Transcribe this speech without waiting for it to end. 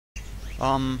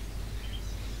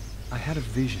I had a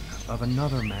vision of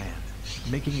another man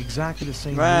making exactly the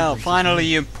same. Well, finally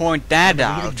you point that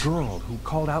out. A girl who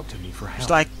called out to me for help. It's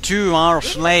like 2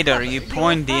 hours later you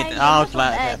pointed out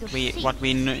what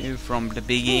we knew from the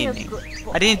beginning.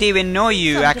 I didn't even know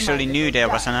you actually knew there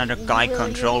was another guy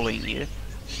controlling you.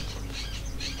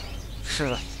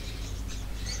 Sure.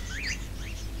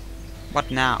 What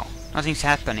now? Nothing's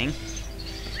happening.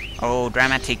 Oh,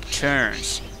 dramatic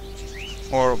turns.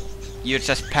 Or you're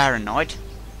just paranoid.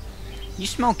 You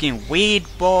smoking weed,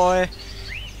 boy?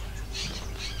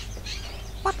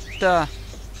 What the?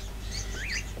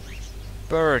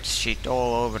 Bird shit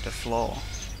all over the floor.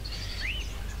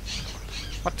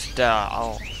 What the?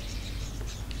 Oh.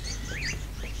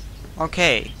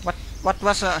 Okay. What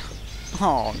was a?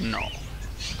 Oh no.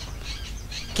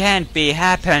 Can't be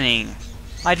happening.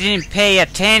 I didn't pay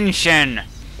attention.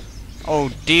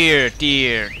 Oh dear,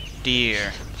 dear,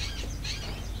 dear.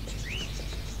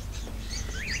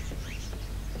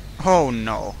 Oh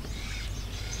no.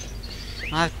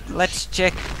 Let's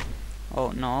check.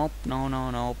 Oh no, no,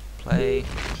 no, no. Play.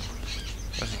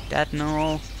 Was it that?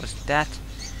 No. Was it that?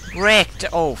 Wrecked.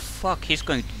 Oh fuck, he's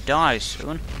going to die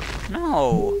soon.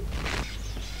 No.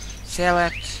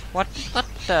 Select. What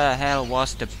the hell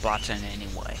was the button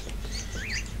anyway?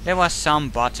 There was some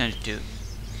button to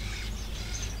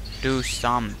do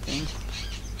something.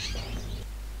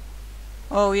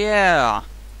 Oh yeah.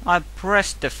 I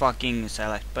pressed the fucking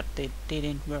select, but it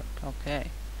didn't work. Okay.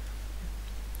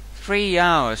 3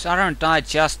 hours. Aren't I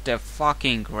just the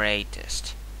fucking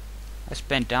greatest? I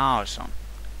spent hours on.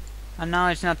 And now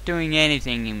it's not doing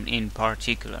anything in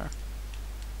particular.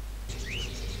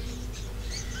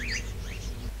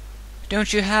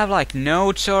 Don't you have like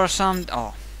notes or something?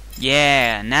 Oh.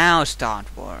 Yeah, now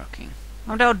start working.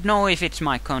 I don't know if it's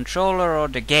my controller or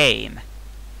the game.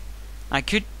 I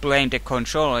could blame the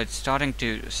controller, it's starting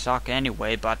to suck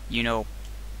anyway, but you know,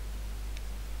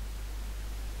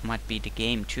 might be the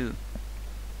game too.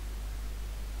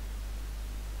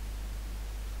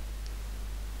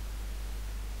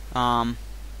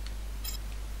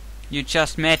 You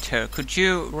just met her. Could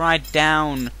you write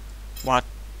down what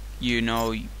you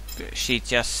know she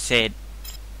just said?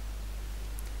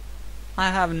 I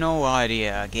have no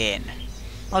idea again.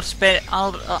 I'll spend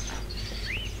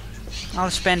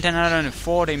another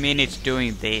 40 minutes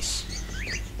doing this.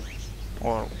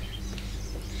 Or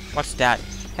what's that?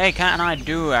 Hey, can I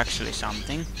do actually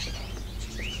something?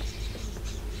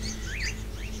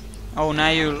 Oh, now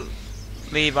you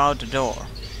leave out the door.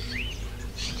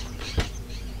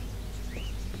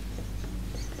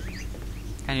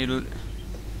 Can you?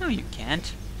 No, you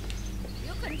can't.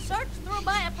 You can search through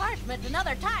my apartment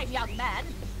another time, young man.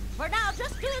 For now,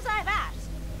 just do as I've asked.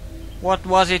 What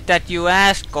was it that you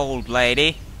asked, old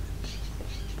lady?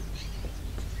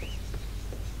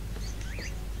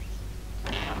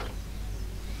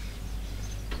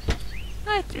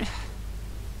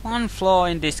 One flaw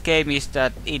in this game is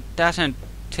that it doesn't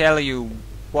tell you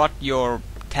what your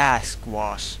task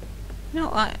was.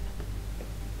 No,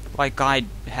 like I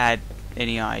had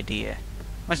any idea.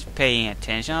 I was paying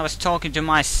attention. I was talking to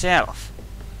myself.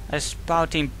 I was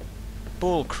spouting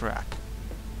bullcrap.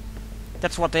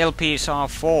 That's what LPs are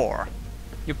for.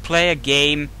 You play a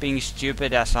game being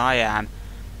stupid as I am.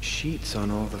 Sheets on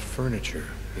all the furniture,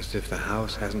 as if the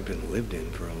house hasn't been lived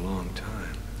in for a long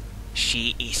time.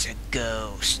 She is a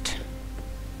ghost.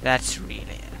 That's really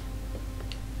it.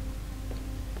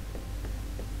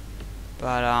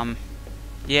 But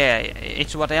yeah,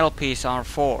 it's what LPs are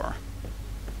for.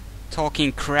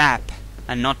 Talking crap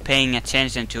and not paying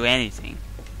attention to anything.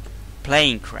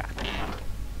 Playing crap.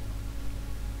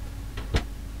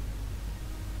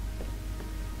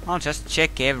 I'll just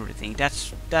check everything.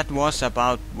 That was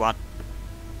about what.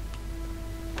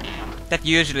 That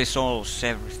usually solves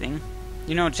everything.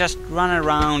 You know, just run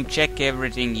around, check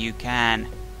everything you can,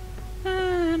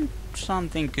 and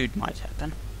something good might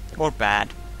happen. Or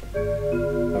bad.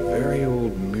 A very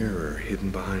old mirror hidden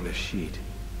behind a sheet.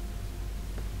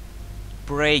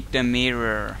 Break the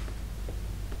mirror.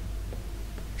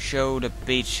 Show the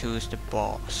bitch who's the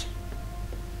boss.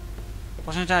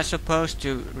 Wasn't I supposed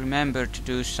to remember to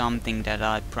do something that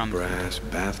I promised? Brass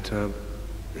bathtub.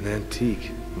 An antique.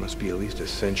 Must be at least a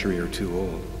century or two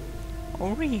old.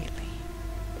 Oh really?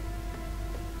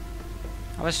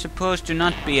 I was supposed to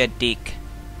not be a dick.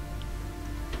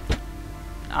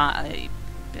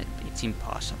 It's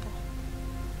impossible.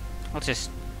 I'll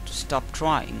just stop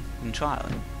trying and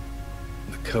trying.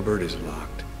 The cupboard is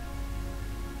locked.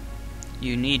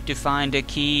 You need to find a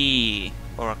key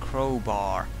or a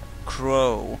crowbar.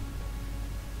 Crow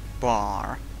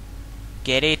bar.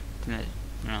 Get it?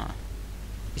 No.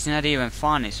 It's not even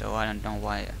funny, so I don't know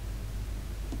why.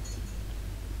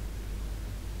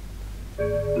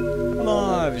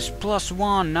 Lives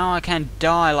 +1. Now I can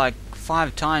die like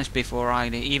 5 times before I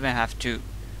even have to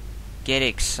get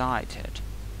excited.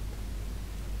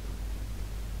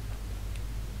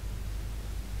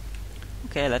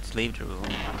 Okay, let's leave the room.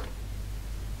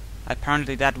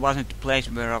 Apparently that wasn't the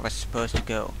place where I was supposed to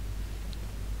go.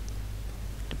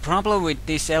 The problem with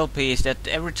this LP is that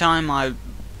every time I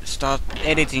start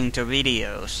editing the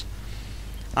videos,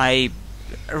 I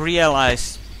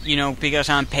realize, you know, because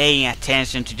I'm paying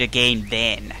attention to the game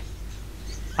then,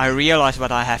 I realize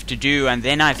what I have to do, and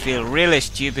then I feel really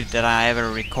stupid that I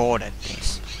ever recorded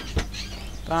this.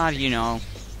 But, you know,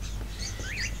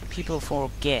 people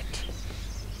forget.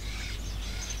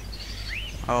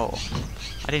 Oh,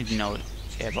 I didn't know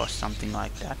there was something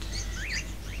like that.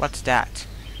 What's that?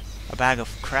 A bag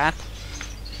of crap?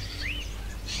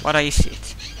 What is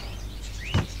it?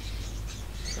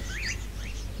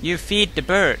 You feed the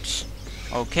birds.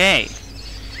 Okay.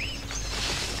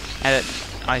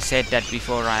 I said that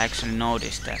before I actually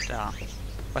noticed that.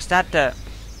 Was that the...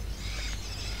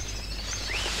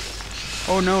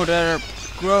 Oh no, they're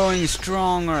growing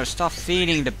stronger. Stop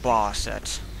feeding the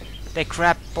bastards. They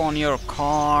crap on your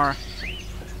car.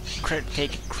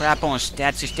 Take crap on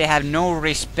statues. They have no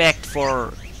respect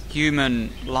for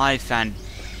human life and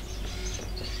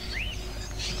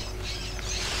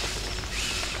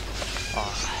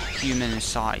human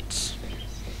sights.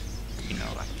 You know,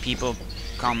 like people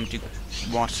come to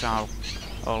watch our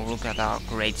or look at our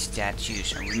great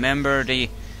statues and remember the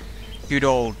good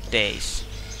old days.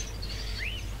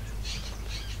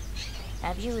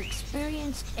 Have you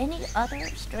experienced any other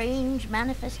strange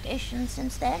manifestations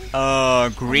since then?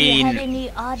 Green. Have you had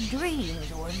any odd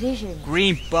dreams or visions?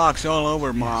 Green bugs all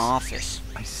over my office.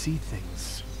 I see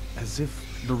things as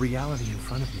if the reality in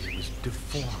front of me was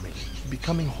deforming,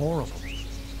 becoming horrible.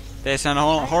 There's an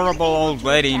horrible old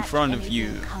lady in front of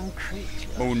you. Concrete,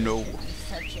 Oh no.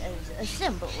 such as a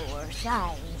symbol or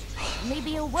sign,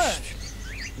 maybe a word.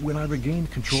 When I regained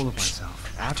control of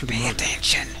myself after the Pay murder,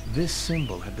 attention. this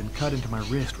symbol had been cut into my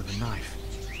wrist with a knife.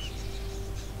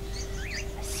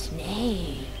 A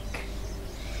snake.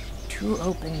 2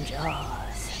 open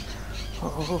jaws.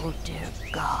 Oh dear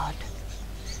God.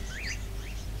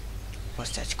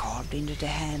 Was that carved into the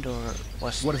hand, or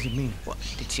was... What does it mean? What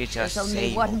did she There's just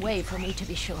only say? one way for me to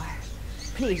be sure.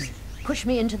 Please, push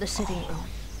me into the sitting room.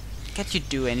 Can't you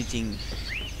do anything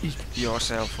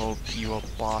yourself, old you old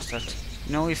bastard?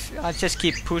 You know, if I just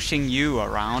keep pushing you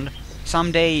around,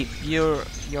 someday your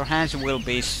hands will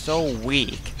be so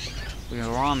weak,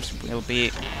 your arms will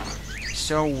be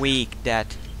so weak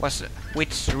that...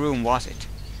 which room was it?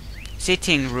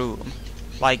 Sitting room.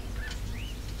 Like...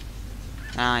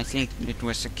 I think it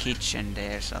was a kitchen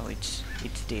there, so it's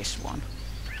this one.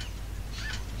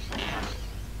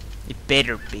 It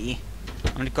better be.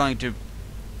 I'm not going to...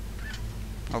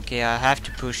 Okay, I have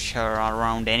to push her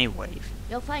around anyway.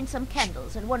 You'll find some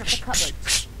candles in one of the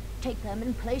cupboards. Take them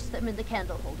and place them in the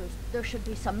candle holders. There should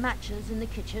be some matches in the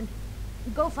kitchen.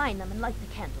 Go find them and light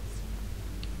the candles.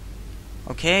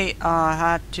 Okay, I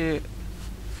had to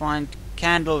find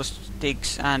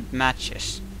candlesticks and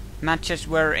matches. Matches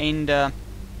were in the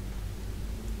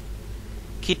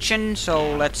kitchen,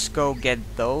 so let's go get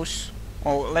those.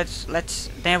 Oh, let's.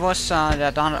 There was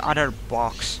that other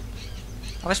box.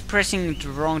 I was pressing the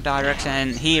wrong direction,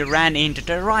 and he ran into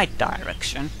the right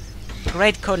direction.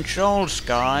 Great controls,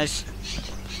 guys.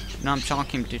 Now I'm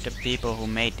talking to the people who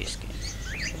made this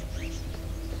game.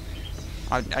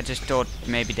 I just thought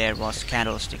maybe there was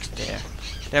candlesticks there.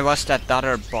 There was that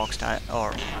other box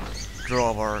or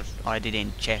drawer I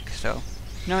didn't check, so...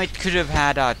 No, it could have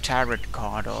had a tarot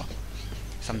card or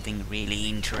something really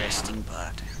interesting,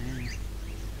 but...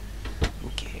 who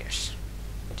cares?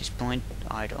 At this point,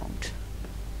 I don't.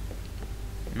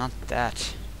 Not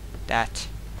that. That.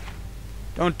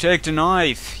 Don't take the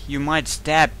knife! You might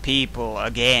stab people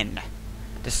again.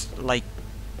 This, like...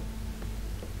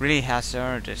 really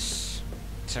hazardous.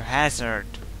 It's a hazard.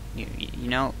 You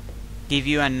know, give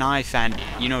you a knife and,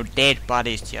 you know, dead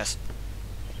bodies just...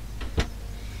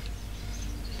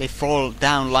 they fall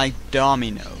down like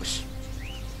dominoes.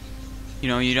 You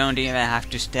know, you don't even have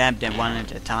to stab them one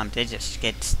at a time. They just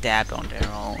get stabbed on their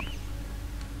own.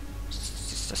 It's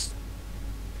just a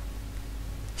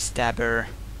stabber.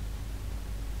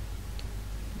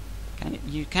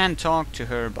 You can talk to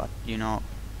her, but, you know...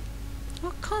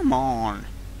 Oh, come on.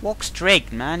 Walk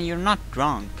straight, man. You're not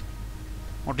drunk.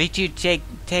 Or did you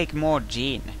take more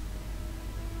gin?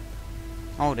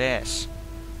 Oh, there's...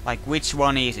 like, which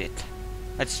one is it?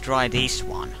 Let's try this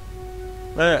one.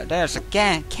 There's a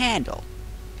candle.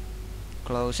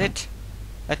 Close it.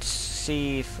 Let's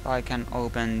see if I can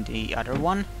open the other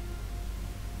one.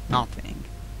 Nothing.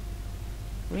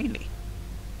 Really?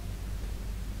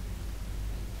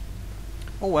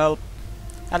 Oh well.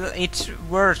 It's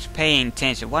worth paying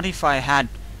attention. What if I had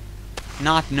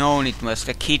not known it was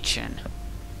the kitchen?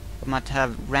 I might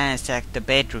have ransacked the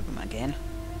bedroom again.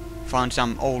 Found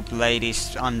some old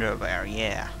lady's underwear,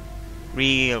 yeah.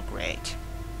 Real great.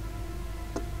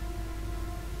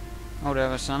 Oh, there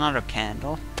was another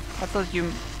candle. I thought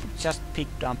you just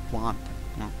picked up one.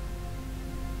 No.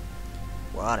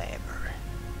 Whatever.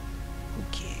 Who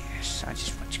cares? I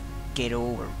just want to get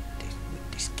over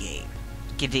with this game.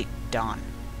 Get it done.